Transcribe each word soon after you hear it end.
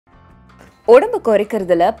உடம்பு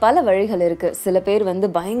குறைக்கிறதுல பல வழிகள் இருக்கு. சில பேர்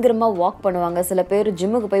பயங்கரமா வாக் பண்ணுவாங்க, சில பேர்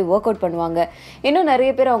ஜிம்முக்கு போய் ஒர்க் அவுட் பண்ணுவாங்க, இன்னும்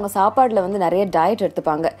நிறைய பேர் அவங்க சாப்பாடுல நிறைய டயட்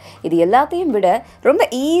எடுத்துப்பாங்க. இது எல்லாத்தையும் விட ரொம்ப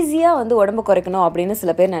ஈஸியா உடம்பு குறைக்கணும் அப்படின்னு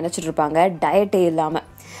சில பேர் நினைச்சிட்டு இருப்பாங்க, டயட்டே இல்லாம.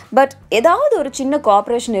 பட் ஏதாவது ஒரு சின்ன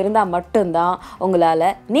கோஆப்ரேஷன் இருந்தால் மட்டும்தான் உங்களால்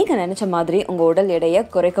நீங்கள் நினச்ச மாதிரி உங்கள் உடல் எடையை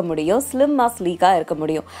குறைக்க முடியும், ஸ்லிம்மாக ஸ்லீக்காக இருக்க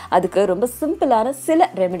முடியும். அதுக்கு ரொம்ப சிம்பிளான சில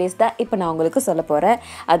ரெமெடிஸ் தான் இப்போ நான் உங்களுக்கு சொல்ல போகிறேன்.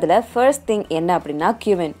 அதில் ஃபர்ஸ்ட் திங் என்ன அப்படின்னா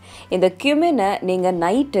கியூமின். இந்த கியூமினை நீங்கள்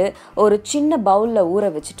நைட்டு ஒரு சின்ன பவுலில் ஊற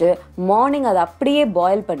வச்சுட்டு மார்னிங் அதை அப்படியே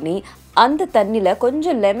பாயில் பண்ணி அந்த தண்ணியில்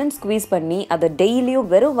கொஞ்சம் லெமன் ஸ்குவீஸ் பண்ணி அதை டெய்லியும்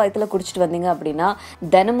வெறும் வயிற்றுல குடிச்சிட்டு வந்தீங்க அப்படின்னா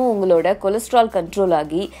தினமும் உங்களோட கொலஸ்ட்ரால் கண்ட்ரோல்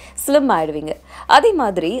ஆகி ஸ்லிம் ஆகிடுவீங்க. அதே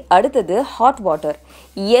மாதிரி அடுத்தது ஹாட் வாட்டர்.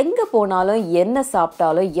 எங்கே போனாலும் என்ன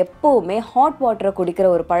சாப்பிட்டாலும் எப்போவுமே ஹாட் வாட்டரை குடிக்கிற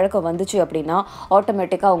ஒரு பழக்கம் வந்துச்சு அப்படின்னா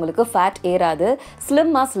ஆட்டோமேட்டிக்காக உங்களுக்கு ஃபேட் ஏறாது,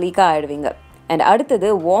 ஸ்லிம்மாக ஸ்லீக்காக ஆகிடுவீங்க. அண்ட் அடுத்தது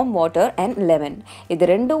வார்ம் வாட்டர் அண்ட் லெமன். இது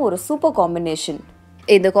ரெண்டும் ஒரு சூப்பர் காம்பினேஷன்.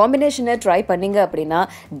 இந்த காம்பினேஷனை ட்ரை பண்ணிங்க அப்படின்னா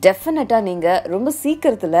டெஃபினட்டாக நீங்கள் ரொம்ப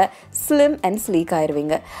சீக்கிரத்தில் ஸ்லிம் அண்ட் ஸ்லீக்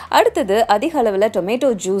ஆயிடுவீங்க. அடுத்தது அதிக அளவில் டொமேட்டோ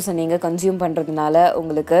ஜூஸை நீங்கள் கன்சியூம் பண்ணுறதுனால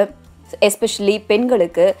உங்களுக்கு எஸ்பெஷலி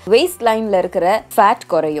பெண்களுக்கு வேஸ்ட் லைனில் இருக்கிற ஃபேட்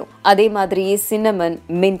குறையும். அதே மாதிரி cinnamon,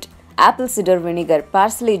 mint, apple cider vinegar,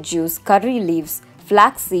 parsley juice, curry leaves,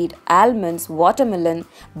 flax seed, almonds, watermelon,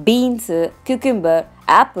 beans, cucumber,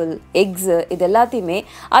 apple, x இது எல்லாத்தையுமே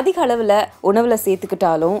அதிக அளவில் உணவில்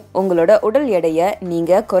சேர்த்துக்கிட்டாலும் உங்களோட உடல் எடையை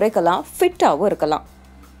நீங்கள் குறைக்கலாம், ஃபிட்டாகவும் இருக்கலாம்.